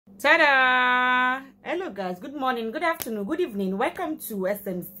Ta-da! Hello guys, good morning, good afternoon, good evening. Welcome to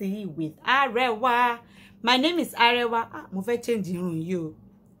SMC with Arewa. My name is Arewa. Mo fẹ́ change irun yìí o.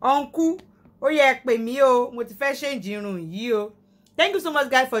 Uncle, ó yẹ pè mí o. Mo ti fẹ́ change irun yìí o. Thank you so much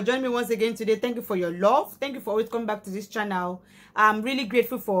guys for joining me once again today. Thank you for your love. Thank you for always coming back to this channel. I'm really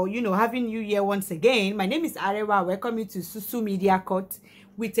grateful for, having you here once again. My name is Arewa. I welcome you to Susu Media Court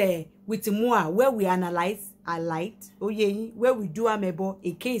with Mua, where we analyze, where we do amebo,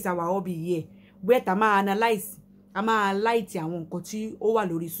 a case our hobby here. Where tama analyze, ama light àwọn nǹkan tí ó wà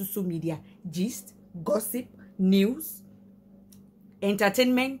lórí Susu Media, gist, gossip, news,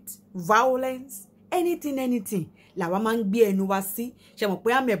 entertainment, violence, anything. La wa máa ń gbé ẹnu wa sí. Ṣé mọ̀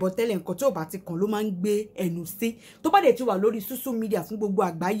pé amebo tẹ́lẹ̀ nǹkan tí ó bá ti kàn ló máa ń gbé ẹnu sí. Tó bá dé ti wà lórí Susu Media fún gbogbo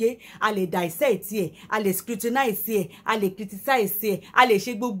àgbáyé, a lè dissect ẹ̀, a lè scrutinize ẹ̀, a lè criticize ẹ̀, a lè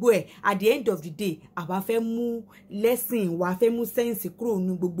ṣe gbogbo ẹ̀. At the end of the day, àwa fẹ́ mú lesson wa, fẹ́ mú sense kúrò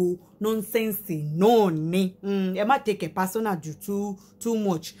nínú gbogbo nonsense náà ni. Ẹ má take it personal too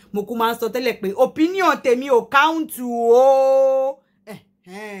much. Mo kú máa ń sọ tẹ́lẹ̀ pé opinion tèmi ò count o.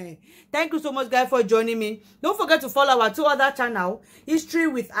 Thank you so much guys for joining me. Don't forget to follow our two other channel, History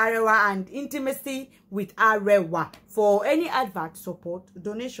with Arewa and Intimacy with Arewa, for any advert support,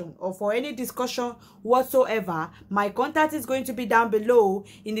 donation, or for any discussion whatsoever. My contact is going to be down below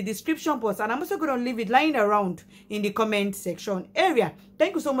in the description box, and I'm also going to leave it lying around in the comment section area.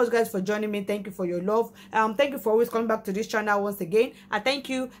 Thank you so much guys for joining me. Thank you for your love. Thank you for always coming back to this channel once again. I thank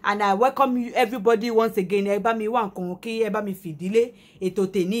you and I welcome you everybody once again. Ẹ bá mi wá nǹkan kí ẹ bá mi fìdílé ètò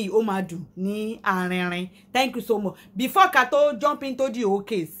tèmi ó máa dùn ní àárín. Thank you so much. Before Kato jump into the whole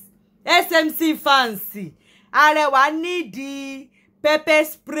case, SMC fancy Arewa need the pepper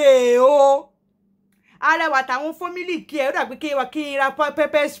spray o. Arewa táwọn family kí ẹ ó dàbí kí ra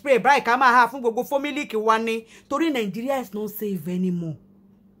pepper spray báyìí ká máa ha fún gbogbo family kí wá ní torí Nigeria is not safe anymore.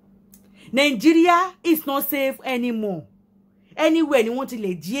 Nigeria is not safe anymore. Anywhere ni wọ́n ti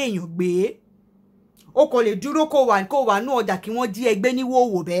lè jí èèyàn gbé. O kò lè dúró kó wà nú ọjà kí wọ́n jí ẹ gbé ní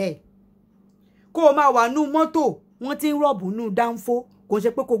wòwò bẹ́ẹ̀. Kó máa wà nú mọ́tò, wọ́n ti ń rọ̀bù nú dánfó, kò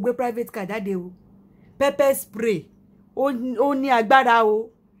ṣe pé kó gbé private car jáde o. Pepper spray ó ní agbára o.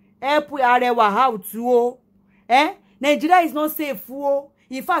 Help Arewa out o. Nigeria is not safe o.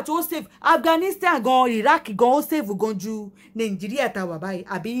 In fact, ó safe. Afghanistan gan, Iraq gan ó safe gan ju Nigeria tá wà báyìí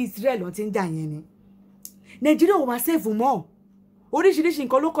àbí Israel ló ti ń jà yẹn ni. Nigeria ò wá safe mọ́. Oríṣiríṣi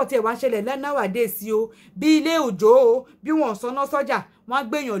nǹkan ló kàn tí ẹ wá ṣẹlẹ̀ nowadays o. Bí ilé òjò o, bí wọ́n sọná sọ́jà, wọ́n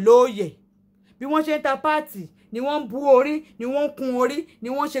gbéyàn lóòyè. Bí wọ́n ṣe ń ta party ni wọ́n bú orí, ni wọ́n kun orí, ni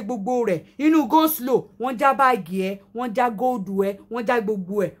wọ́n ṣe gbogbo rẹ̀. Inú go slow, wọ́n já báàgì ẹ, wọ́n já góòdù ẹ, wọ́n já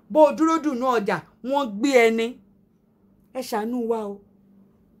gbogbo ẹ. Bó dúró dùnú ọjà, wọ́n gbé ẹni. Ẹ ṣàánú wa o.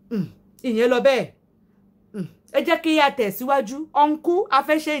 Ìyẹn lọ bẹ́ẹ̀. Ẹ jẹ́ kí a tẹ̀síwájú. Uncle a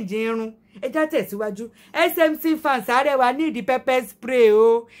fẹ́ change irun. Ẹ jẹ́ tẹ̀síwájú. SMC fans Arewa need the pepper spray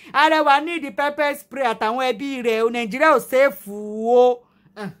o. Arewa need the pepper spray àtàwọn ẹbí rẹ̀ o. Nigeria ò safe o.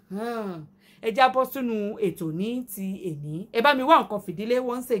 Ẹ já bọ́ sínú ètò ní ti èní. Ẹ bá mi wá nǹkan fìdílé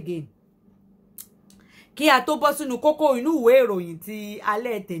once again. Kí a tó bọ́ sínú kókó inú ìwé ìròyìn ti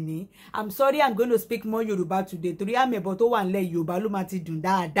alẹ́ tèní. I'm sorry, I'm going to speak more Yoruba today torí àmẹ̀bọ̀ tó wà nílẹ̀ Yorùbá ló máa ti dùn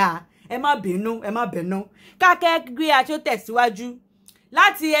dáadáa. Ẹ má bínú. Kákẹ́ gbé aṣọ tẹ̀síwájú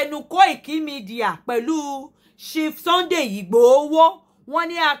láti ẹnu Koiki Media pẹ̀lú Chief Sunday Igboho. Wọ́n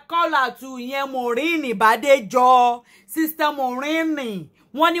ní akọ́là tu ìyẹn Maureen Bàdéjọ, Sister Maureen.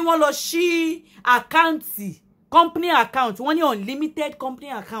 Wọ́n ní wọ́n lọ ṣí àkáǹtì, company account. Wọ́n ní unlimited company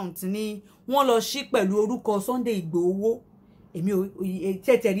account ni wọ́n lọ ṣí pẹ̀lú orúkọ Sunday Igboho. Èmi ò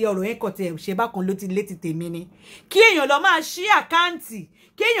tẹ̀tẹ̀rí ọ̀rọ̀ yẹn kàn tẹ̀ ṣe bákan létí tèmi ni. Kí èèyàn lọ máa ṣí àkáǹtì,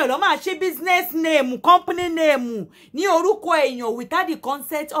 kí èèyàn lọ máa ṣí business name, company name ní orúkọ èèyàn without the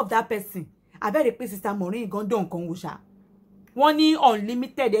consent of that person. Abẹ́rẹ́ pé Sister Maureen gan dán nǹkan wò ṣá. Wọ́n ní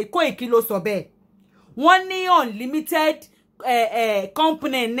unlimited, Koiki ló sọ bẹ́ẹ̀. Wọ́n ní unlimited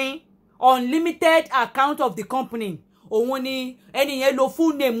company ní unlimited account of the company. Òun ni ẹni yẹn lo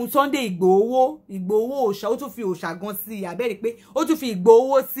full name Sunday Igboho. Igboho òṣà, ó tún fi òṣà gan sí. Abẹ́rẹ́ pé ó tún fi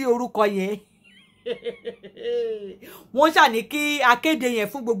Igboho sí orúkọ yẹn. Wọ́n ṣàní kí akéde yẹn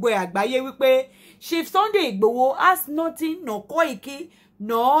fún gbogbo àgbáyé wípé Chief Sunday Igboho has nothing, no Koiki,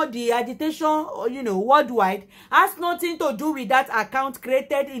 no the agitation, worldwide, has nothing to do with that account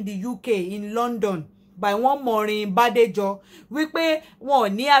created in the UK, in London, by one Maureen Badejo wípé wọn ò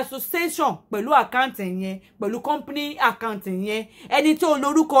ní association pẹ̀lú account yẹn pẹ̀lú company account yẹn ẹni tó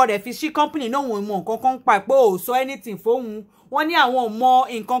lórúkọ rẹ̀ fi ṣí company náà wọn mọ̀ nǹkan kan pa pé ò sọ anything fóun wọ́n ní àwọn mọ̀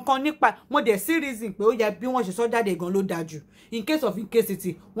nǹkan kan nípa mo dẹ̀ sí reason pé ó yẹ bí wọ́n ṣe sọ jáde gan ló dájú in case of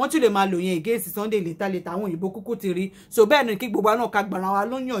incasity wọ́n tún lè máa lò yẹn against Sunday later àwọn òyìnbó kúkú ti rí so bẹ́ẹ̀ ni kí gbogbo àná ká gbàrà wa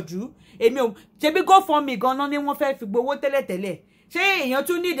ló yànjú èmi ò ṣebí GoFundMe gan-an ni wọ́n fẹ́ fi gbowó tẹ́lẹ̀tẹ́lẹ̀ ṣé èèyàn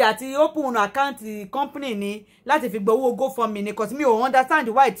tún need àti open account company ni láti fi gbowó GoFundMe ni cause mi ò understand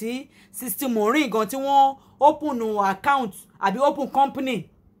why tí system orin gan tí wọ́n open account àbí open company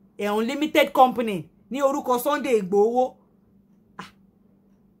unlimited company ní orúkọ Sunday Igboho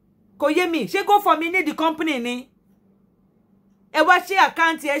kò yé mi ṣé GoFundMe ní the company ni ẹ wá ṣe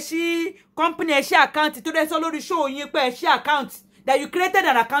account ẹ ṣí company ẹ ṣe account tó dé sọ lórí show yín pé ẹ ṣe account that you created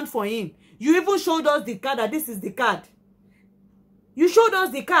an account for him you even showed us the card that this is the card you showed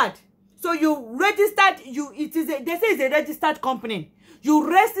us the card so you registered they say it's a registered company you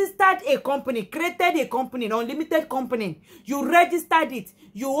registered a company created a company an unlimited company you registered it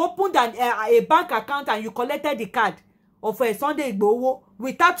you opened a bank account and you collected the card of a Sunday Igboho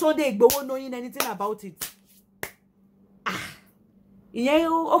without Sunday Igboho knowing anything about it. Ìyẹn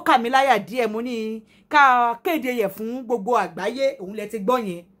ó kà mí láyà díẹ̀ mo ní ká kéde yẹ̀ fún gbogbo àgbáyé òun lẹ ti gbọ́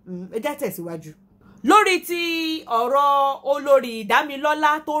yẹn ẹ já tẹ̀síwájú. Lórí ti ọ̀rọ̀ olórí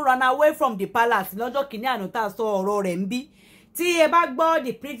Dámilọ́lá tó run away from the palace lọ́jọ́ kìíní àná tá a sọ ọ̀rọ̀ rẹ̀ ń bí tí ẹ bá gbọ́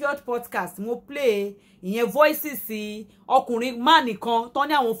the previous podcast mo play ìyẹn voices ọkùnrin má nìkan tó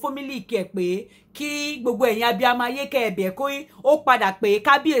ní àwọn family kẹ̀ pé kí gbogbo ẹ̀yin abiyamọ ayé kẹ́ ẹ̀bẹ̀ kó ó padà pé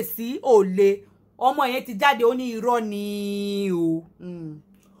kábíyèsí ò le ọmọ yẹn ti jáde ó ní irọ́ ni o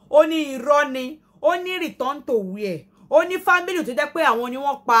ó ní irọ́ ni ó ní return to where ó ní family tó jẹ́ pé àwọn ni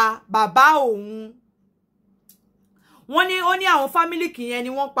wọ́n pa bàbá òun ó ní àwọn family kìyẹn ni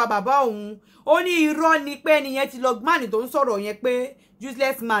wọ́n pa bàbá òun ó ní irọ́ ni pé ẹni yẹn ti lọ man tó ń sọ̀rọ̀ yẹn pé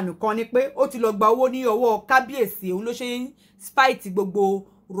useless man kan ni pé ó ti lọ gba owó ní ọwọ́ kábíyèsí òun ló ṣe ń spite gbogbo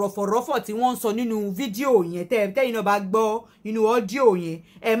rọ̀fọ̀rọ̀fọ̀ tí wọ́n ń sọ nínú fídíò yẹn tẹ́yìn náà bá gbọ́ inú ọ́díò yẹn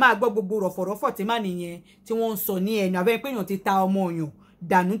ẹ máa gbọ́ gbogbo rọ̀fọ̀rọ̀fọ̀ tí má nìyẹn tí wọ́n ń sọ ní ẹnu abẹ́ pé èèyàn ti ta ọmọ èèyàn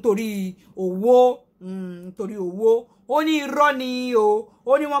dànù torí owó ó ní irọ́ ni o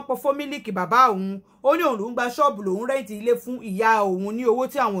ó ní wọ́n pọ̀ fọ́mílìkì bàbá òun ó ní òun ló ń gba ṣọ́ọ̀bù lòun rẹ́ǹtì ilé fún ìyá òun ní owó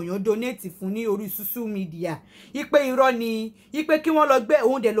tí àwọn èèyàn donate fún ní orí social media ipe irọ́ ni ipe kí wọ́n lọ gbé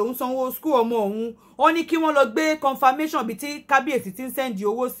òun dẹ̀ lòun sanwó school ọmọ òun ó ní kí wọ́n lọ gbé confirmation bíi tí kábíyèsí ti ń sẹ́ndì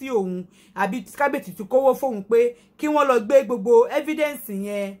owó sí òun àbí kábíyèsí ti kówó fóun pé kí wọ́n lọ gbé gbogbo evidence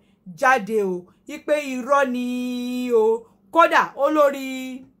yẹn jáde o ipe irọ́ ni o kódà olórí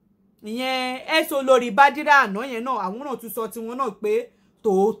ìyẹn ẹ̀sọ́ olórí Bádírà àná yẹn náà àwọn náà tún sọ tiwọn náà pé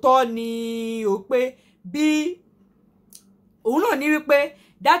tòótọ́ ni o pé bí òun náà ní wípé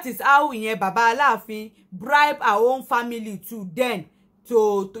that is how ìyẹn bàbá Aláàfin bribe our own family to then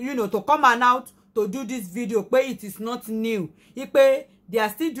to come out to do this video pé it is not new ipe they are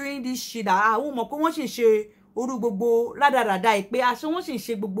still doing this shit àwọn mọ̀ pé wọ́n sì ṣe orú gbogbo rádaràda ẹ pé aṣọ wọ́n sì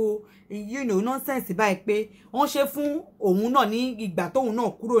ṣe gbogbo nonsense báyìí pé wọ́n ṣe fún òun náà ní ìgbà tóun náà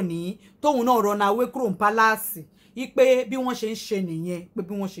kúrò ní tóun náà run away kúrò ní palace ipe bí wọ́n ṣe ń ṣe nìyẹn pé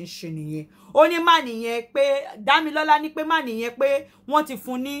bí wọ́n ṣe ń ṣe nìyẹn ó ní má nìyẹn pé Dámilọ́lá ní pé má nìyẹn pé wọ́n ti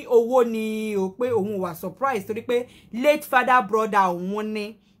fún ní owó ni o pé òun wà surprise torí pé late father brother òun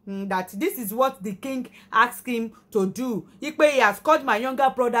ní that this is what the king asked him to do ipe he has called my younger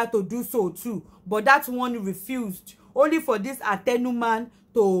brother to do so too but that one refused only for this Atenuman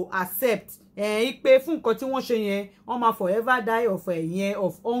to accept ipe fún nǹkan tí wọ́n ṣe yẹn wọ́n máa forever die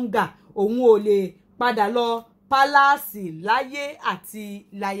of hunger òun ò lè padà lọ pálásì láyé àti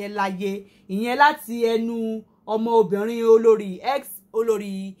láyéláyé ìyẹn láti ẹnu ọmọ obìnrin olórí ex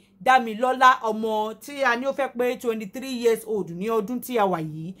olórí Dámilọ́lá ọmọ tí a ní ó fẹ́ pé 23 years old ní ọdún tí a wà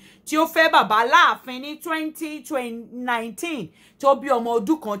yìí tí ó fẹ́ bàbá Aláàfin ní 2019 tí ó bí ọmọ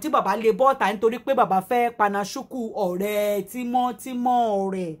ọdún kan tí bàbá lè bọ́ta nítorí pé bàbá fẹ́ panasúkú ọ̀rẹ́ tímọ́tímọ́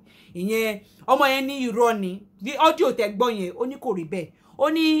rẹ̀ ìyẹn ọmọ yẹn ní irọ́ ni bí ọ́díò tẹ́ gbọ́ yẹn ó ní kò rí bẹ́ẹ̀ ó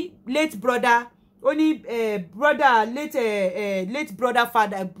ní late brother ó ní late brother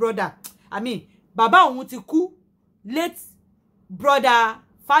father brother I mean bàbá òun ti kú late brother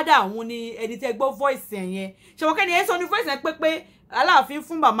father òun ni ẹni tẹ́ gbọ́ voice yẹn ṣèwọ́kẹ́ ni ẹ sọ ní voice yẹn pé Aláàfin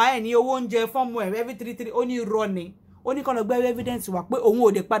fún màmá ẹ̀ ní owó oúnjẹ fọ́ọ̀mù ẹ̀ every 3 ó ní irọ́ ni ó ní kàn lọ gbé evidence wá pé òun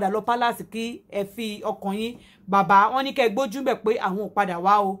ò lè padà lọ palace kí ẹ fi ọkàn yín bàbá wọn ní kẹ́ gbójú bẹ̀ pé àwọn ò padà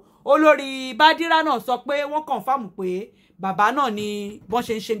wá o olórí Bádírà náà sọ pé wọ́n confirm pé bàbá náà ni bọ́n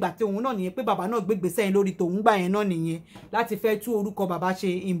ṣe ń ṣe gbà tí òun náà nìyẹn pé bàbá náà gbégbèsè yẹn lórí tòun gbà yẹn náà nìyẹn láti fẹ́ tú orúkọ bàbá ṣe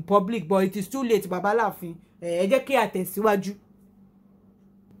in public but it is too late bàbá Aláàfin ẹ jẹ́ kí a tẹ̀síwájú.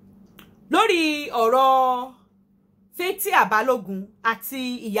 lórí ọ̀rọ̀ Fathia Balogun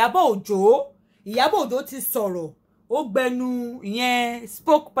àti Iyabo Ojo ti sọ̀rọ̀ ó gbẹnu ìyẹn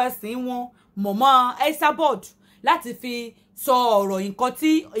spokesperson wọn mọ̀mọ́ Esabod láti fi sọ ọ̀rọ̀ nǹkan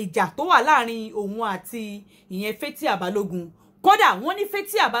tí ìjà tó wà láàrin òun àti ìyẹn Fathia Balogun. Kódà wọ́n ní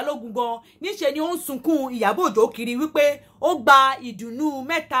Fathia Balogun gan níṣe ni ó ń sunkún Iyabo Ojo kiri wípé ó gba ìdùnnú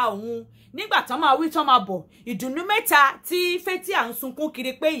mẹ́ta òun nígbà tán máa wí tán máa bọ̀. Ìdùnnú mẹ́ta tí Fathia ń sunkún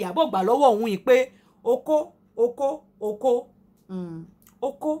kiri pé Iyabo gbà lọ́wọ́ òun yìí pé oko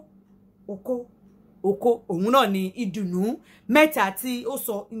òun náà ni ìdùnnú mẹ́ta tí ó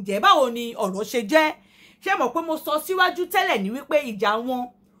sọ. Ǹjẹ́ báwo ni ọ̀rọ̀ ṣe jẹ́? Ṣé mọ̀ pé mo sọ síwájú tẹ́lẹ̀ ní wípé ìjà wọn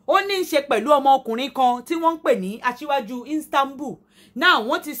ó ní í ṣe pẹ̀lú ọmọkùnrin kan tí wọ́n ń pè ní aṣíwájú Istanbul. Náà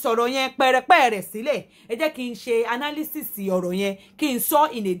wọ́n ti sọ̀rọ̀ yẹn pẹ́rẹpẹ́ rẹ̀ sílẹ̀. Ẹ jẹ́ kí n ṣe analysis ọ̀rọ̀ yẹn kí n sọ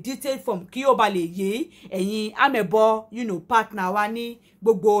in a detailed form kí ó ba lè yé ẹ̀yin amẹ̀bọ partner wa ní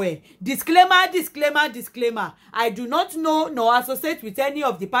gbogbo ẹ̀. Disclaimer. I do not know nor associate with any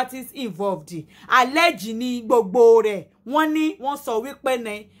of the parties involved. Allege ni gbogbo rẹ̀. Wọ́n sọ wípé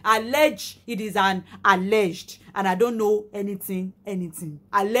ní allege, it is an alleged and I don't know anything.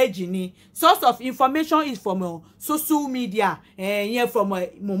 Allege ni. Source of information is from social media. From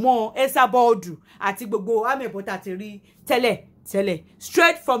Momo Esabod àti gbogbo amẹ̀bọ̀tà ti rí tẹ́lẹ̀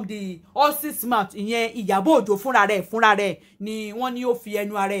straight from the horse's mouth. Ìyẹn Iyabo Ojo fúnra rẹ̀ ni wọ́n ní ó fi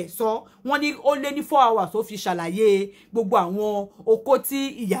ẹnu ara ẹ̀ sọ. Wọ́n ní ó lé ní 4 hours ó fi ṣàlàyé gbogbo àwọn oko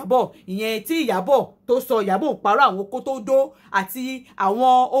tí Iyabo tó sọ. Iyabo ń parọ́ àwọn oko tó dó àti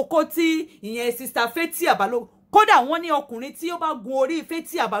àwọn oko tí ìyẹn sister Fathia Balogun. Kódà wọ́n ní ọkùnrin tí ó bá gun orí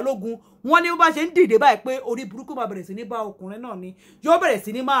Fathia Balogun, wọ́n ní bó bá ṣe ń dìde báyìí pé orí burúkú máa bẹ̀rẹ̀ sí ní bá ọkùnrin náà ni yóò bẹ̀rẹ̀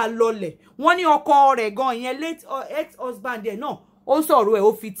sí ní máa lọlẹ̀. Wọ́n ní ọkọ rẹ̀ gan ìyẹn late ex-husband ẹ̀ náà ó sọ̀rọ̀ ẹ̀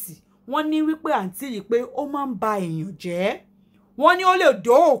ó fi tì. Wọ́n ní wípé àǹtí yìí pé ó máa ń ba èèyàn jẹ́. Wọ́n ní ó lè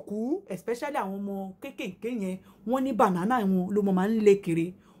dó òkú, especially àwọn ọmọ kéékèèké yẹn. Wọ́n ní banana wọn ló máa ń lé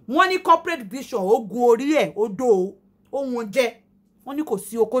kiri. Wọ́n ní corporate vision ó gun orí ẹ̀ ó dó ó wọn jẹ́. Wọ́n ní kò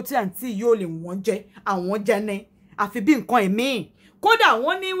sí oko tí àǹtí yìí ò lè wọ́n jẹ́, àwọn jẹ́ ní àfi bí nǹkan ẹ̀mí. Kódà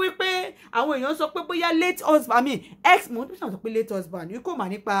wọ́n ní wípé àwọn èèyàn sọ pé bóyá late husband mo tún sọ pé late husband kò mà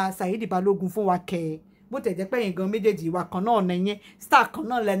nípa Saheed Balogun fún wa kẹ́ bó tẹ̀ jẹ́ pé ẹ̀yin gan méjèèjì ìwà kan náà nẹ̀yẹn star kan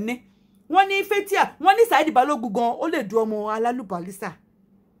náà lẹ́ni. Wọ́n ní Fathia, wọ́n ní Saheed Balogun gan ó lè du ọmọ alálùbálísà.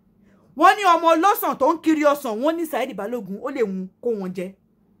 Wọ́n ní ọmọ ọlọ́sàn tó ń kiri ọsàn, wọ́n ní Saheed Balogun ó lè mú kó wọn jẹ.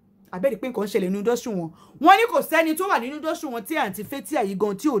 Àbẹ́rẹ́ pé nǹkan ṣẹlẹ̀ nínú industry wọn. Wọ́n ní kò sẹ́ni tó wà nínú industry wọn tí àǹtí Fathia yìí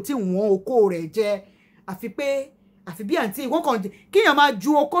gan tí ò tí wọ́n oko rẹ̀ jẹ. Àfi bí àǹtí ìwọ́n kan kíyàn máa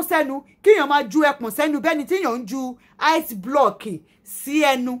ju oko sẹ́nu, kíyàn máa ju ẹpọ̀n sẹ́nu bẹ́ni tíyàn ń ju ice block sí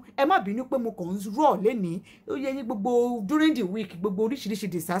ẹnu. Ẹ má bínú pé mo kàn ń rọ̀ lénìí. Ó yẹ yín gbogbo during the week gbogbo oríṣiríṣi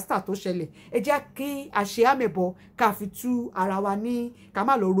disaster tó ṣẹlẹ̀. Ẹ jẹ́ kí a ṣe àmẹ̀bọ ká fi tú ara wa ní ká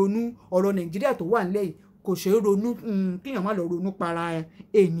má lọ ronú ọ̀rọ̀ Nàìjíríà tó wà nílẹ̀ yìí. Kò ṣe ronú kíyàn má lọ ronú para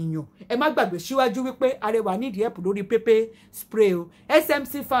ènìyàn. Ẹ má gbàgbé síwájú wípé Arẹwà nídìí ẹ̀pù lórí pépé spray o.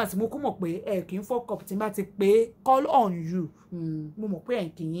 SMC fans mo kú mọ̀ pé ẹ kì í fuck up tí n bá ti pé call on you. Mo mọ̀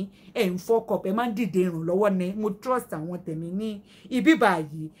pé ẹ̀ ń fuck up ẹ má ń dìde ìrànlọ́wọ́ ni mo trust àwọn tèmi ní ibi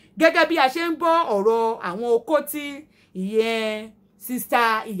báyìí. Gẹ́gẹ́ bí a ṣe ń gbọ́ ọ̀rọ̀ àwọn oko tí ìyẹn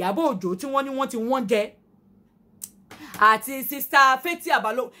sister Iyabo Ojo tí wọ́n ní wọ́n ti wọ́n jẹ àti sister Fathia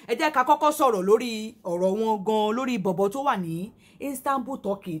Balogun. Ẹ jẹ́ ká kọ́kọ́ sọ̀rọ̀ lórí ọ̀rọ̀ wọn gan lórí bọ̀bọ̀ tó wà ní Istanbul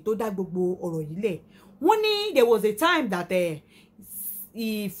Turkey tó dá gbogbo ọ̀rọ̀ yìí lẹ̀. Wọ́n ní there was a time that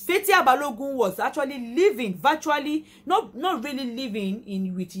Fathia Balogun was actually living virtually not really living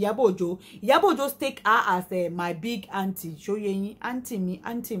in with Iyabo Ojo. Iyabo Ojo take her as my big auntie. Show you auntie me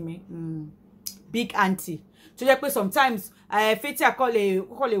big auntie. So jẹ́ pé sometimes Fathia kò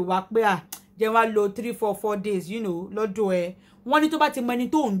lè wá pé jẹ́ wá lò 3-4 days lọ́dọ̀ ẹ̀. Wọ́n ní tó bá ti mọ ẹni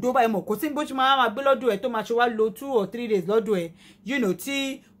tó ń dó báyìí mọ̀ kò sí bó ṣe máa gbé lọ́dọ̀ ẹ̀ tó máa ṣe wá lò 2 or 3 days lọ́dọ̀ ẹ̀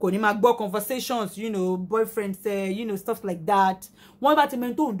tí kò ní máa gbọ́ conversations boyfriend stuff like that. Wọ́n bá ti mọ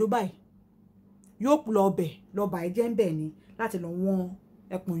ẹni tó ń dó báyìí yóò lọ ọbẹ̀ lọ́ba ẹ̀jẹ̀ ń bẹ̀ ni láti lọ wọ́n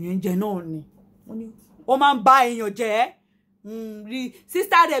ẹkùn yẹn jẹ náà ni. Wọ́n ní ó máa ń bá èèyàn jẹ́ rí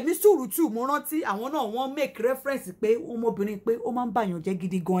sister rẹ̀ mi sùúrùtù mo rántí àwọn náà wọ́n make reference pé ọmọbìnrin pé ó máa ń bá èèyàn jẹ́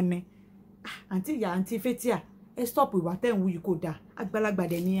gidi gan ni. Àǹtí Fathia ẹ stop ìwà tẹ́ ń wú yìí kò dáa àgbàlagbà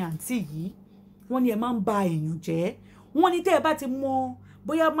dẹ̀ ni àǹtí yìí. Wọ́n ní ẹ máa ń ba èèyàn jẹ́. Wọ́n ní tẹ́ ẹ bá ti mọ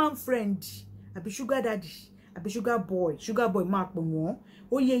bóyá man friend àbí sugar daddy àbí sugar boy máa pè wọ́n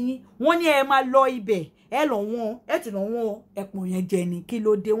ó yé yín. Wọ́n ní ẹ máa lọ ibẹ̀ ẹ lọ wọ́n ẹ tún lọ wọ́n ẹpọ̀n yẹn jẹ ni kí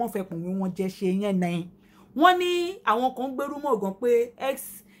ló dé wọ́n fẹ́ pọ̀n wọn jẹ ṣe yẹn náà. Wọ́n ní àwọn kan gbérú mọ́ gan pé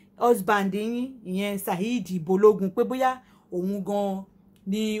ex husband yín ìyẹn Saheed Balogun pé bóyá òun gan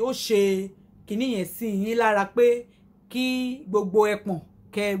ni ó ṣe kìíní yẹn sí yín lára pé kí gbogbo ẹpọ̀n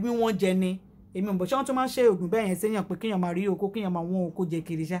kẹ wí wọ́n jẹ ni èmi ò mọ̀ ṣé wọ́n tún máa ń ṣe oògùn bẹ́ẹ̀ yẹn séyàn pé kéèyàn máa rí oko kéèyàn máa wọ́n oko jẹ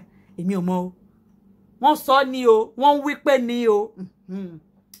kiri ṣá èmi ò mọ̀ o wọ́n sọ ni o wọ́n wí pé ni o.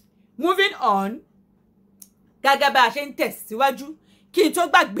 Moving on gẹ́gẹ́ bá a ṣe ń tẹ̀síwájú kí n tó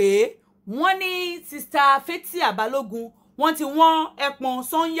gbàgbé wọ́n ní sista Fathia Balogun wọ́n ti wọ́n ẹpọn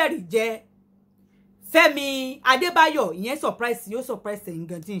Sanyeri jẹ Fẹ́mi Adébáyọ̀ ìyẹn surprise yóò surprise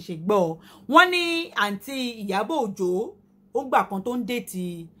nǹkan tí n ṣe gbọ́ wọ́n ní àǹtí Iyabo Ojo ó gbà kan tó ń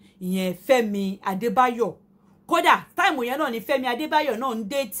déètì ìyẹn Fẹ́mi Adébáyọ̀ kódà táìmù yẹn náà ni Fẹ́mi Adébáyọ̀ náà ń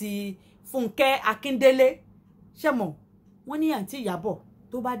déètì Fúnkẹ́ Akíndélé ṣẹmọ wọ́n ní àǹtí Iyabo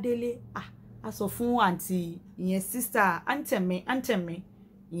tó bá délé a sọ fún àǹtí ìyẹn sister antẹ̀mí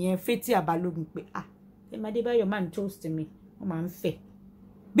ìyẹn Fathia Balogun pé Fẹ́mi Adébáyọ̀ máa ń toast mi wọ́n máa ń fẹ́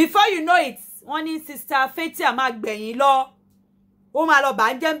before you know it wọ́n ní sister Fathia máa gbẹ̀yìn lọ ó máa lọ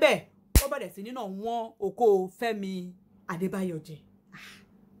bá ń jẹ́ ń bẹ̀ ó bẹ̀rẹ̀ sí nínú wọn oko Fẹ́mi Adébáyọ̀ jẹ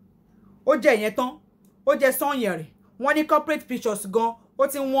ó jẹ ìyẹn tán ó jẹ Sanyeri wọ́n ní corporate pictures gan ó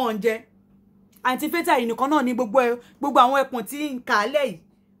ti wọ́n jẹ àǹtí Fathia yìí nìkan náà ní gbogbo àwọn ẹpọ̀n tí ń kà á lẹ̀ yìí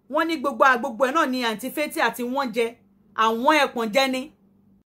wọ́n ní gbogbo ẹ̀ náà ní àǹtí Fathia tí wọ́n jẹ àwọn ẹpọ̀n jẹ ní.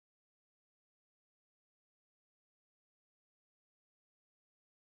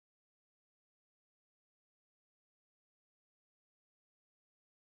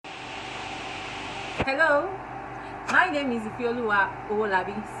 Hello, my name is Ifeoluwa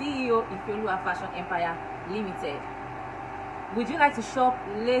Owolabi, CEO Ifeoluwa Fashion Empire Limited. Would you like to shop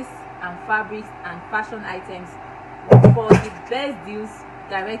lace and fabrics and fashion items for the best deals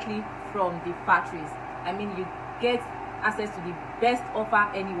directly from the factories? I mean, you get access to the best offer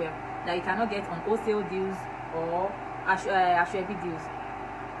anywhere that you cannot get on wholesale deals or Ashwebi deals.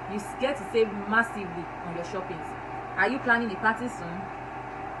 You get to save massively on your shoppings. Are you planning a party soon?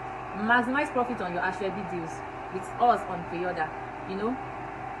 Maximize profit on your Ashwebi deals with us on pre-order. You know,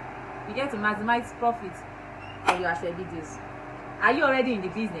 you get to maximize profit on your Ashwebi deals. Are you already in the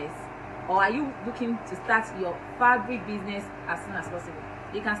business, or are you looking to start your fabric business as soon as possible?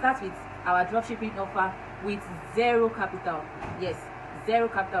 You can start with our dropshipping offer with zero capital. Yes, zero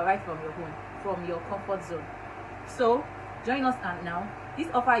capital right from your home, from your comfort zone. So join us now. This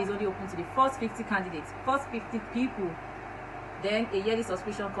offer is only open to the first 50 candidates, first 50 people. Then a yearly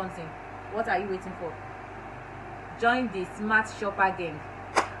subscription comes in. What are you waiting for? Join the smart shopper gang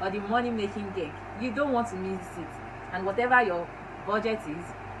or the money making gang. You don't want to miss it. And whatever your budget is,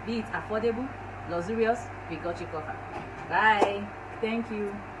 be it affordable, luxurious, we got you covered. Bye. Thank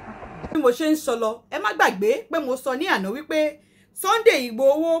you. Bí mo ṣe ń sọ lọ, ẹ má gbàgbé pé mo sọ ní àná wípé Sunday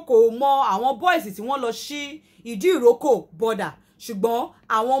Igboho kò mọ àwọn boys tí wọ́n lọ sí ìdí ìrókò border, ṣùgbọ́n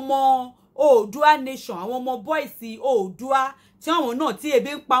àwọn ọmọ Oòduà nation, àwọn ọmọ boys Oòduà tí àwọn náà tí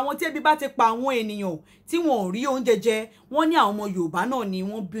ebi ń pa wọ́n, tí ebi bá ti pa àwọn ènìyàn tí wọ́n ò rí oúnjẹ jẹ, wọ́n ní àwọn ọmọ Yorùbá náà ni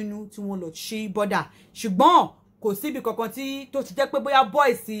wọ́n bínú tí wọ́n lọ sí border. Ṣùgbọ́n kò síbi kankan tí tó ti jẹ́ pé bóyá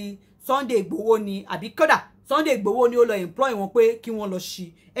boys Sunday Igboho ni àbí kódà Sunday Igboho ni ó lọ employ wọn pé kí wọ́n lọ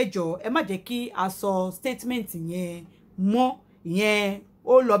sí. Ẹ jọ̀ọ́ ẹ má jẹ́ kí a sọ statement yẹn mọ́, ìyẹn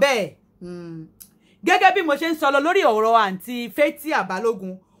ó lọ bẹ́ẹ̀. Gẹ́gẹ́ bí mo ṣe ń sọ lọ lórí ọ̀rọ̀ àǹtí Fathia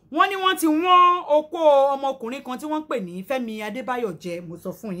Balogun, wọ́n ní wọ́n ti wọ́n okó ọmọkùnrin kan tí wọ́n pè ní Fẹ́mi Adébáyọ̀ jẹ, mo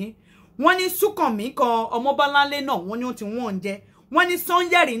sọ fún yín. Wọ́n ní Súnkànmí kan Ọmọbọ́láńlé náà wọ́n ní wọ́n ti wọ́n jẹ. Wọ́n ní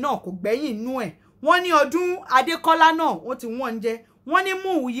Sanyeri náà kò gbẹ́yìn inú ẹ̀. Wọ́n ní Ọdún Adékọ́lá náà wọ́n ti wọ́n jẹ. Wọ́n ní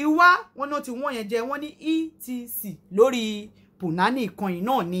Múyìwá wọ́n ní wọ́n ti wọ́n yẹn jẹ. Wọ́n ní etc lórí Punani ìkànnì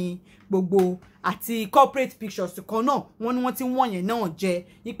náà ní gbogbo àti corporate pictures kan náà wọ́n ní wọ́n ti wọ́n yẹn náà jẹ.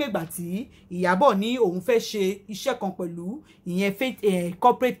 Ipe ìgbà tí Ìyábọ̀ ní òun fẹ́ ṣe iṣẹ́ kan pẹ̀lú ìyẹn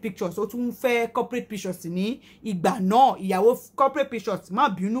corporate pictures, ó tún fẹ́ corporate pictures ní ìgbà náà. Ìyàwó corporate pictures má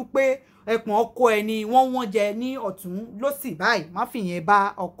bínú pé ẹpọ̀n ọkọ ẹ ni wọ́n jẹ ní ọ̀tún lósì báyìí, má fi yẹn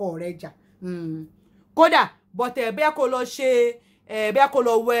bá ọkọ rẹ̀ jà. Kódà bọ̀tẹ̀ bẹ́ẹ̀ kó lọ ṣe bẹ́ẹ̀ kó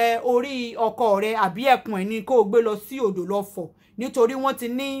lọ wẹ orí ọkọ rẹ̀ àbí ẹpọ̀n ẹ̀ ni kó gbé lọ sí odò lọ fọ̀, nítorí wọ́n ti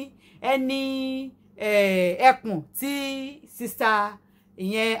ní ẹni ẹpọ̀n tí sista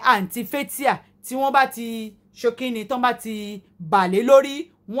ìyẹn àǹtí Fathia tí wọ́n bá ti ṣókíni tán bá ti bàlé lórí,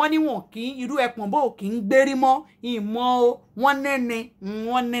 wọ́n ní wọn kì í irú ẹpọ̀n bó kì í gbérí mọ́ ìmọ̀ wọ́n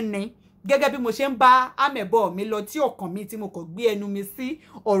nẹ́ni. Gẹ́gẹ́ bí mo ṣe ń bá àmẹ̀bọ̀ mi lọ tí ọkàn mi tí mo kò gbé ẹnu mi sí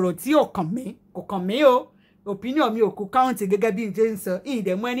ọ̀rọ̀ tí ọkàn mi kò kàn mí o, opinion mi ò kú káùntì gẹ́gẹ́ bí n ṣe ń sọ,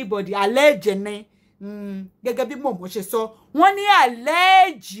 ìdẹ̀mú anybody alẹ́jẹ̀ ni. Gẹ́gẹ́ bí mo ṣe sọ, wọ́n ní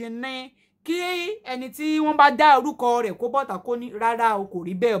àlẹ́jì ni kí ẹni tí wọ́n bá dá orúkọ rẹ̀ kó bọ́ta kó ní rárá o kò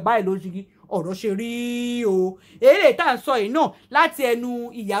rí bẹ́ẹ̀ báyìí ló ṣe ọ̀rọ̀ ṣe rí o. Èrè tá à ń sọ yìí náà láti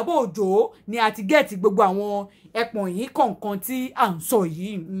ẹnu Iyabo Ojo ni a ti gẹ̀ẹ́tì gbogbo àwọn ẹpọ̀n yìí kọ̀ọ̀kan tí à ń sọ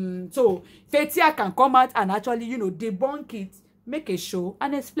yìí. So Fathia can come out and actually debunk it. make a show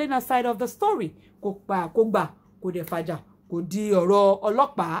and explain her side of the story. Kò gbà, kò dẹ̀ fàjà, kò di ọ̀rọ̀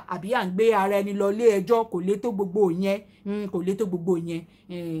ọlọ́pàá àbí à ń gbé ara ẹni lọ ilé ẹjọ́, kò lè tó gbogbo yẹn, kò lè tó gbogbo yẹn.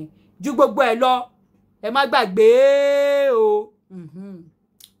 Ju gbogbo ẹ̀ lọ, ẹ má gbàgbé o.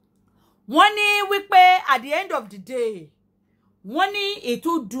 Wọ́n ní wípé at the end of the day, wọ́n ní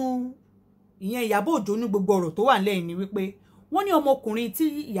ètò dùn ìyẹn Iyabo Ojo ní gbogbo ọ̀rọ̀ tó wà lẹ́yìn ni wípé wọ́n ní ọmọkùnrin tí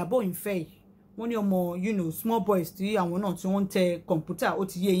Iyabo ń fẹ́ yìí, wọ́n ní ọmọ small boys tí àwọn náà tí wọ́n ń tẹ kọ̀ǹpútà, ó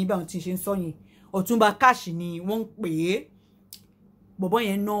ti yé yín báwọn tí ṣe ń sọ yẹn, Ọ̀túnba Cash ni wọ́n ń pè é. Bọ̀bọ́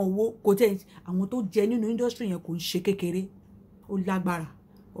yẹn ná owó, kò tẹ́ àwọn tó jẹ nínú industry yẹn kò ń ṣe kékeré, ó lágbára.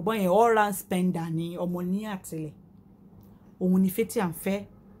 Bọ̀bọ́ yẹn all round spender ni, ọmọ ní àtìlẹ̀. Òun ni Fathia ń fẹ́,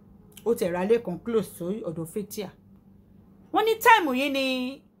 ó tẹ̀ ra lẹ́ẹ̀kan close sórí ọ̀dọ̀ Fathia. Wọ́n ní táìmù yìí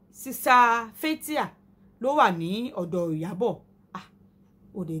ni sísá Fathia ló wà ní ọ̀dọ̀ Iyabo.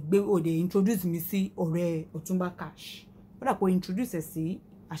 Ó dẹ̀ introduce mi sí ọ̀rẹ́ Ọ̀túnba Cash. Ó dà pé introduce ẹ̀ sí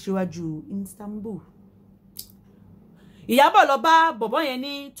aṣíwájú Istanbul. Iyabo lọ bá bọ̀bọ́ yẹn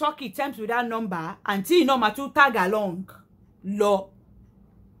ní Turkey times with that number, àǹtí iná máa tún tag along lọ.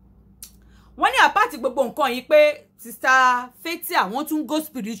 Wọ́n ní àpáàtì gbogbo nǹkan yìí pé sísá Fathia wọ́n tún go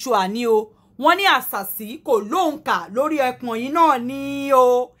spiritual ní o. Wọ́n ní àṣàsí kò lóǹkà lórí ẹpọ̀n yìí náà ní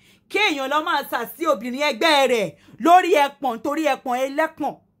o. Kí èèyàn lọ máa ṣàsí obìnrin ẹgbẹ́ rẹ̀ lórí ẹpọ̀n torí ẹpọ̀n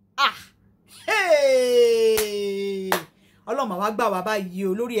ẹlẹ́pọ̀n. Ọlọ́mọ wa gbà wá báyìí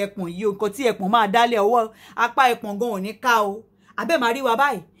o lórí ẹpọ̀n yìí o, nǹkan tí ẹpọ̀n máa dálẹ̀ ọwọ́ apá ẹpọ̀n gan ò ní ká o. Àbẹ́ máa rí wa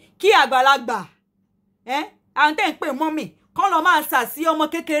báyìí kí àgbàlagbà àwọn tẹ́ ń pè mọ́mì kán lọ máa ṣàsí ọmọ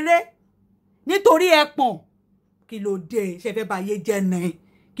kékeré nítorí ẹpọ̀n. Kí ló dé? Ṣé fẹ́ bá yé jẹ́ náà?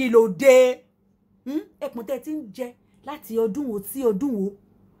 Kí ló dé? Ẹpọ̀n tẹ́ ti ń jẹ láti ọdún wo sí ọdún wo,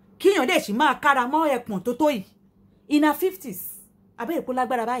 kíyàn dẹ̀ sì máa kára mọ́ ẹpọ̀n tó yìí in her 50s. Àbẹ́ èpo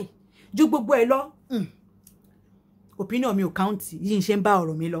lágbára báyìí ju gbogbo ẹ̀ lọ. Opinion mi ò count, yìí ń ṣe ń bá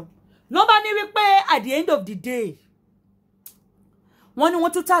ọ̀rọ̀ mi lọ. Ló bá ní wípé at the end of the day, wọ́n ní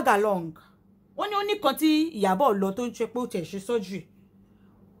wọ́n tún tag along. Wọ́n ní ó ní kan tí Iyabo lọ tó ń ṣe pé ó tẹ̀ ṣe surgery.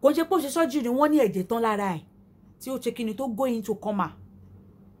 Kò ń ṣe pé ó ṣe surgery, wọ́n ní ẹ̀jẹ̀ tán lára ẹ̀ tí ó ṣe kíni tó go into coma.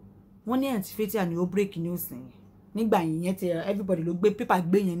 Wọ́n ní àǹtí Fathia ni ó break news yẹn nígbà yẹn tí everybody ló gbé paper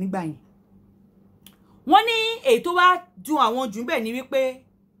gbé yẹn nígbà yẹn. Wọ́n ní èyí tó wá dùn àwọn jù bẹ́ẹ̀ ni wípé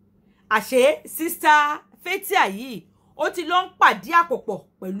àṣé sister Fathia yìí ó ti lọ ń pàdé àpòpọ̀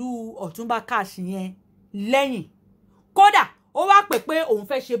pẹ̀lú Ọ̀túnba Cash yẹn lẹ́yìn. Kódà ó wá pé òun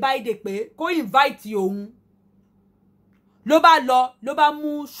fẹ́ ṣe báyìí pé kó invite òun. Ló bá mú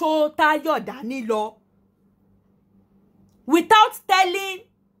Ṣótáyọ̀ dání lọ without telling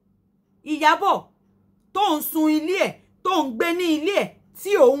Iyabo tó ń sun ilé ẹ̀, tó ń gbé ní ilé ẹ̀,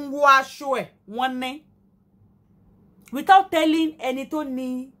 tí òun wọ aṣọ ẹ̀ wọ́n ní. Without telling ẹni tó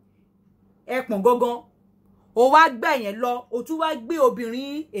ní ẹpọ̀n gangan. Ó wá gbẹ̀yẹn lọ, ó tún wá gbé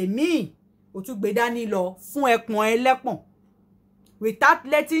obìnrin èmi, ó tún gbé dání lọ fún ẹpọ̀n ẹlẹ́pọ̀n. Without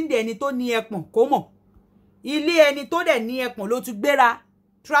letting ẹni tó ní ẹpọ̀n kó mọ̀. Ilé ẹni tó dẹ̀ ní ẹpọ̀n ló tún gbéra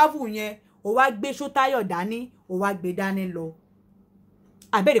travel yẹn, ó wá gbé Ṣótáyọ̀ dání, ó wá gbé dání lọ.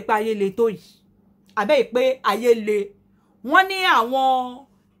 Àbẹ́rẹ́ pé ayé le tó yìí. Àbẹ́rẹ́ pé ayé le. Wọ́n ní àwọn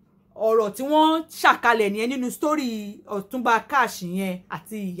ọ̀rọ̀ tí wọ́n ṣàkalẹ̀ nìyẹn nínú story Ọ̀túnba Cash yẹn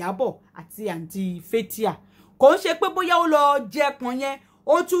àti Iyabo àti àǹtí Fathia. Kò ń ṣe pé bóyá ó lọ jẹpọ̀n yẹn,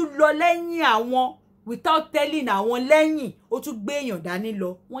 ó tún lọ lẹ́yìn àwọn without telling àwọn lẹ́yìn, ó tún gbé èèyàn dání lọ.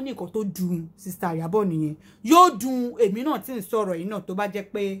 Wọ́n ní nǹkan tó dùn sister Iyabo nìyẹn. Yóò dùn èmi náà tí ń sọ̀rọ̀ yìí náà tó bá jẹ́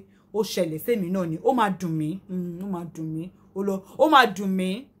pé ó ṣẹlẹ̀ sẹ́mi náà ni. Ó máa dùn mí, ó máa dùn mí. Ó máa dùn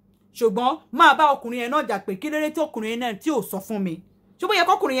mí. Ṣùgbọ́n máa bá ọkùnrin yẹn náà jà pé kí lérè tí ọkùnrin yẹn náà tí ò sọ fún mi. Ṣé bóyá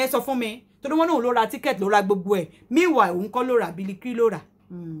kọkùnrin yẹn sọ fún mi? Torí wọ́n náà ló ra ticket, ló ra gbogbo ẹ̀. Meanwhile òun kọ́ ló ra bílíkì ló rà.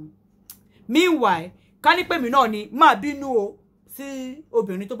 Meanwhile ká ní pé mi náà ni máa bínú o sí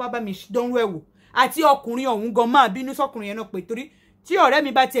obìnrin tó bá mi dánwò ẹ̀ wò. Àti ọkùnrin ọ̀hún gan máa bínú sọkùnrin yẹn náà pé torí tí ọ̀rẹ́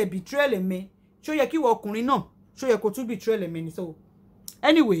mi bá tiẹ̀ betray mi, ṣó yẹ kí ìwọ ọkùnrin náà ṣó yẹ kó tún betray mi ni. So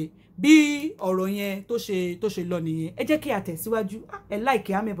anyway, bí ọ̀rọ̀ yẹn tó ṣe lọ nìyẹn. Ẹ jẹ́ kí a tẹ̀síwájú. Ẹ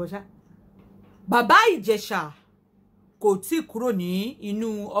like àmì bọ́ṣá. Bàbá Ìjẹ̀ṣà kò tí kúrò ní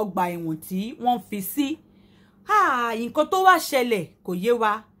inú ọgbà ẹ̀wọ̀n tí wọ́n fi sí. Nǹkan tó wá ṣẹlẹ̀ kò yé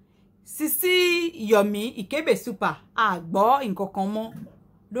wa. Sisi Yomi Ikebe Super àgbọ́ nǹkan kan mọ́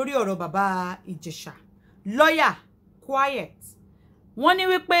lórí ọ̀rọ̀ bàbá Ìjẹ̀ṣà. Lawyer quiet. Wọ́n ní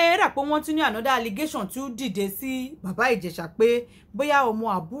wípé rà pé wọ́n tún ní another allegation tún dìde sí bàbá Ìjẹ̀ṣà pé bóyá ọmọ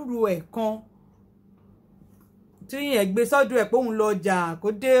àbúrò ẹ̀ kan tí yẹn gbé sọ́dọ̀ ẹ̀ pé òun lọ jà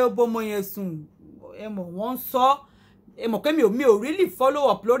kó dé bọ́mọ yẹn sùn. Ẹ mọ̀ wọ́n sọ. Ẹ mọ̀ pé mi ò really follow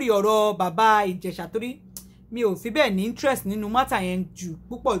up lórí ọ̀rọ̀ bàbá Ìjẹ̀ṣà torí mi ò fi bẹ́ẹ̀ ní interest nínú matter yẹn jù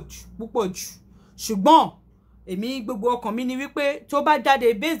púpọ̀ jù. Ṣùgbọ́n èmi gbogbo ọkàn mi ni wípé tó bá jáde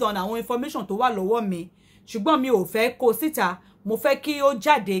based on àwọn information tó wà lọ́wọ́ mi ṣùgbọ́n mi ò fẹ́ kó síta mo fẹ́ kí ó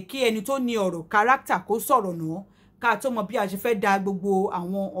jáde kí ẹni tó ní ọ̀rọ̀ character kó sọ̀rọ̀ náà ká tó mọ bí a ṣe fẹ́ da gbogbo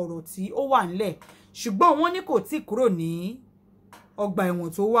àwọn ọ̀rọ̀ tí ó wà ńlẹ̀ ṣùgbọ́n wọ́n ní kò tí kúrò ní ọgbà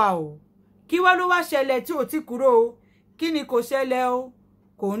ẹ̀wọ̀n tó wà o kí wá ló wá ṣẹlẹ̀ tí ò tí kúrò o kí ni kò ṣẹlẹ̀ o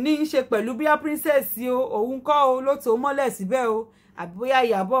kò ní í ṣe pẹ̀lú bíyá princess o òun kọ́ o ló tó mọ́lẹ̀ síbẹ̀ o àbí bóyá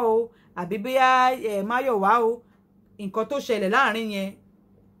Ìyábọ̀ o àbí bóyá Máyọ̀wá o nǹkan tó ṣẹlẹ̀ láàrin yẹn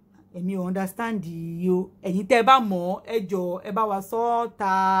èmi ò understand yìí o ẹ̀yin tẹ́ bá mọ̀ ẹ jọ̀ọ́ ẹ bá wa sọ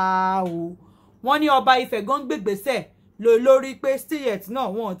ta o wọ́n ní ọba Ifẹ̀ gan gbègbèsẹ̀ lórí pé stilet náà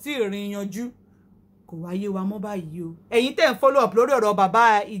wọn ò tí ì rin yanjú kò wáyé wa mọ́ báyìí o ẹ̀yin tẹ́ ń follow up lórí ọ̀rọ̀ bàbá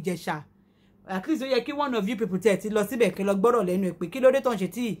Ìjẹ̀ṣà at least ó yẹ kí one of you people tẹ̀ ti lọ síbẹ̀ kí lọ gbọ́rọ̀ lẹ́nu ẹ̀ pé kí ló dé tó ń ṣe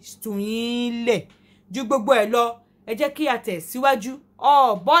tí tún yín lẹ̀ ju gbogbo ẹ̀ lọ ẹ jẹ́ kí a tẹ̀ síwájú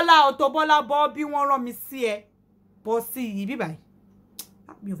Bọ́lá Auto Bọ́lá bọ́ bí wọ́n rán mi sí ẹ bọ́ sí yìí bí báyìí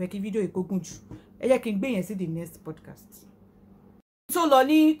mi ò fẹ́ kí fídíò yìí kó gùn jù ẹ jẹ́ kí n gbé yẹn sí the next podcast tó lọ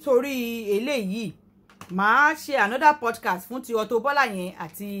nítorí eléyìí màá ṣe another podcast fún ti Auto Bọ́lá yẹn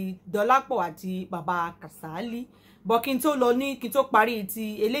àti Dọlápọ̀ àti bàbá Kàsálí bọ́ kí n tó lọ ní kí n tó parí ti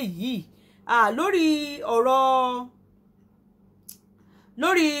eléyìí lórí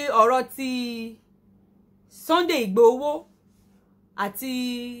ọ̀rọ̀ ti Sunday Igboho àti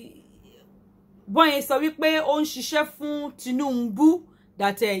bọ́yẹn sọ wípé ó ń ṣiṣẹ́ fún Tinubu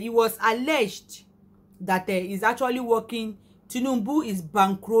that he was alleged that is actually working Tinubu is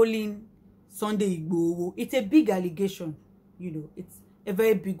bankrolling Sunday Igboho. It's a big allegation, you know, it's a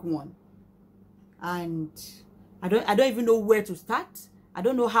very big one. And I don't even know where to start. I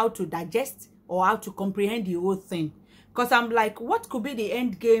don't know how to digest or how to comprehend the whole thing. Because I'm like, what could be the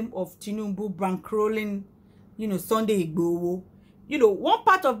end game of Tinubu bankrolling, you know, Sunday Igboho? You know, one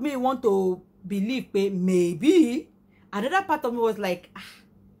part of me want to believe maybe. Another part of me was like,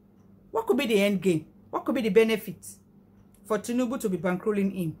 what could be the end game? What could be the benefit for Tinubu to be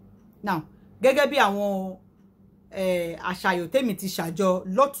bankrolling him? Now, gẹ́gẹ́ bí àwọn àṣàyò tèmi ti ṣàjọ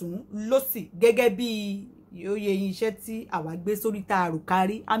lọ́tún lọ́sì gẹ́gẹ́ bí oyè iṣẹ́ tí àwa gbé sórí tá a rò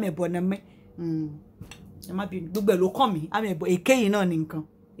kárí àmẹ̀bọ̀ náà mẹ́ ẹ má bínú gbogbo ẹ̀ ló kàn mí àmẹ̀bọ̀ èké yìí náà ní nǹkan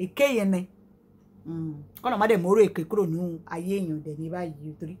èké yẹn ni kọ́nà má dẹ̀ mọ́rọ̀ èké kúrò ní ayé èèyàn dẹ̀ ní báyìí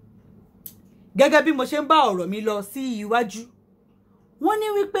torí gẹ́gẹ́ bí mo ṣe ń bá ọ̀rọ̀ mi lọ sí iwájú wọ́n ní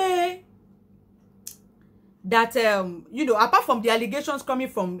wípé that you know, apart from the allegations coming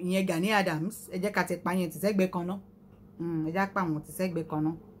from ìyẹn Gani Adams ẹ jẹ́ ká ti pa yẹn ti sẹ́gbẹ́ kan náà ẹ jẹ́ pa wọn ti sẹ́gbẹ́ kan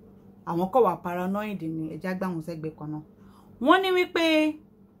náà àwọn kò wà paranoid ni ẹ jẹ́ gbà wọn sẹ́gbẹ́ kan náà wọ́n ní wípé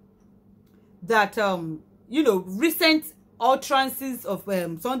that you know, recent utterances of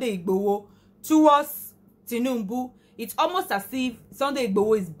Sunday Igboho towards Tinubu, it's almost as if Sunday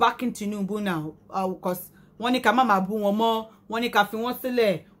Igboho is backing Tinubu now because wọ́n ní ká má máa bú wọn mọ́ wọ́n ní ká fi wọ́n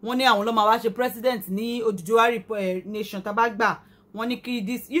sílẹ̀ wọ́n ní àwọn ló máa wá ṣe president ní Odùduwà nation tá bá gbà wọ́n ní kí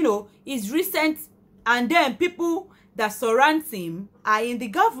this, you know, is recent, and then people that surround him are in the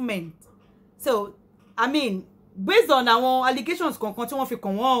government. So I mean, based on àwọn allegations kankan tí wọ́n fi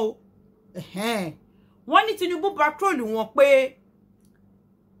kàn wọ́n o wọ́n ní Tinubu bankrol wọn pé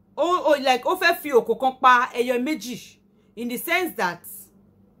like ó fẹ́ fi òkò kan pa ẹyọ méjì in the sense that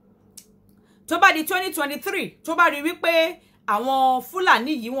tó bá di 2023 tó bá rí wípé àwọn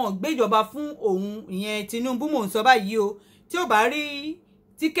Fúlàní yìí wọ́n gbé ìjọba fún òun ìyẹn Tinubu mò ń sọ báyìí o tí ó bá rí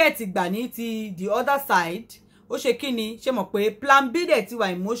tíkẹ́ẹ̀tì gbà ní ti the other side ó ṣe kíni ṣe mọ̀ pé plan B dẹ̀ ti wà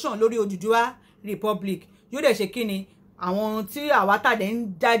in motion lórí Odùduwà Republic yóò dẹ̀ ṣe kíni àwọn tí àwa tàdé ń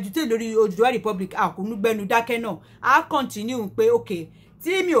dájú tí lórí Odùduwà Republic àkúnúgbẹ́nu dákẹ́ náà á continue pé okay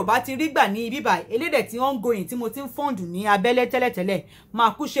tí mi ò bá ti rí gbà ní ibi báyìí elédè tí ongoing tí mo ti ń fọ́ǹdù ní abẹ́lé tẹ́lẹ̀tẹ́lẹ̀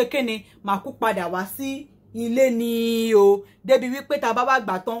máa kú ṣe kíni máa kú padà wá sí ilé ni o débi wípé tá bá wá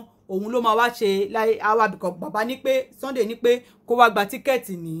gbà tán òun ló máa wá ṣe láì àwa bìkọ́ bàbá ní pé Sunday ní pé kó wá gba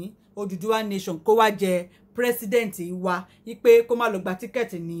tíkẹ́ẹ̀tì ní Odùduwà nation kó wá jẹ president wa wípé kó má lọ gba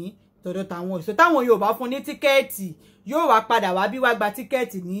tíkẹ́ẹ̀tì ní tọ̀dọ̀ táwọn èso táwọn yóò bá fún ní tíkẹ́ẹ̀tì yóò wá padà wá bí wá gba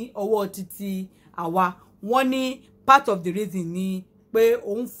tíkẹ́ẹ̀tì ní ọwọ́ títí àwa wọ́n ní part of the reason ni pé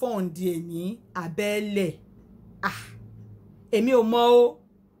òun fọ́ǹdì ẹ̀ ní abẹ́lẹ̀ èmi ò mọ̀ o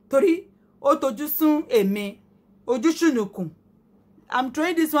torí ó tojú sún èmi ojú ṣùnùkùn I'm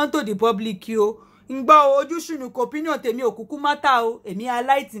throwing this one to the public o ń gbọ́ ojú ṣùnùkùn opinion tèmi ò kúkú mátà o èmi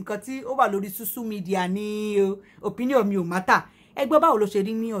highlight nǹkan tí ó wà lórí social media ní o opinion mi ò mátà ẹ gbọ́ báwo ló ṣe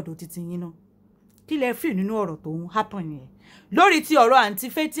rí ní ọ̀dọ̀ títí yín náà kí lẹ feel nínú ọ̀rọ̀ tó ń happen yẹn lórí ti ọ̀rọ̀ àǹtí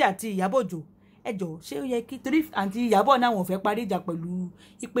Fathia àti Iyabo Ojo ẹ jọ̀ọ́ ṣé ó yẹ kí torí àǹtí Iyabo náà wọ́n fẹ́ parí ìjà pẹ̀lú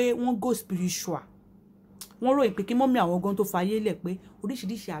pé wọ́n go spiritual wọ́n ròyìn pé kí mọ́mí àwọn gan tó fayé lẹ̀ pé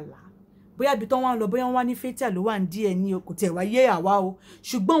oríṣiríṣi àlá bóyá ibi tán wá ń lọ bóyá wọ́n wá ní Fathia ló wà ní díẹ̀ ní kò tiẹ̀ wá yé àwa o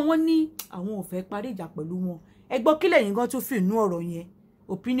ṣùgbọ́n wọ́n ní àwọn ò fẹ́ parí ìjà pẹ̀lú wọn ẹ gbọ́ kílẹ̀ yín gan tún fi inú ọ̀rọ̀ yẹn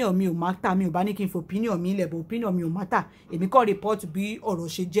opinion mi ò matter mi ò bá ní kí n fi opinion mi lẹ̀ bọ̀ opinion mi ò matter èmi kàn report bí ọ̀rọ̀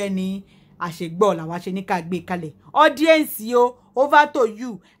ṣe jẹ́ ní àṣegbọ́ làwa ṣe ní ká gbé kalẹ̀ audience o over to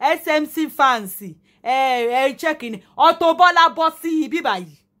you SMC fans check in Auto Bola bọ́ sí ibi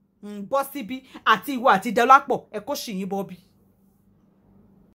báyìí bọ́ síbi àti ìwọ àti Dọlápọ̀ ẹ kó ṣì yín bọ́ bí.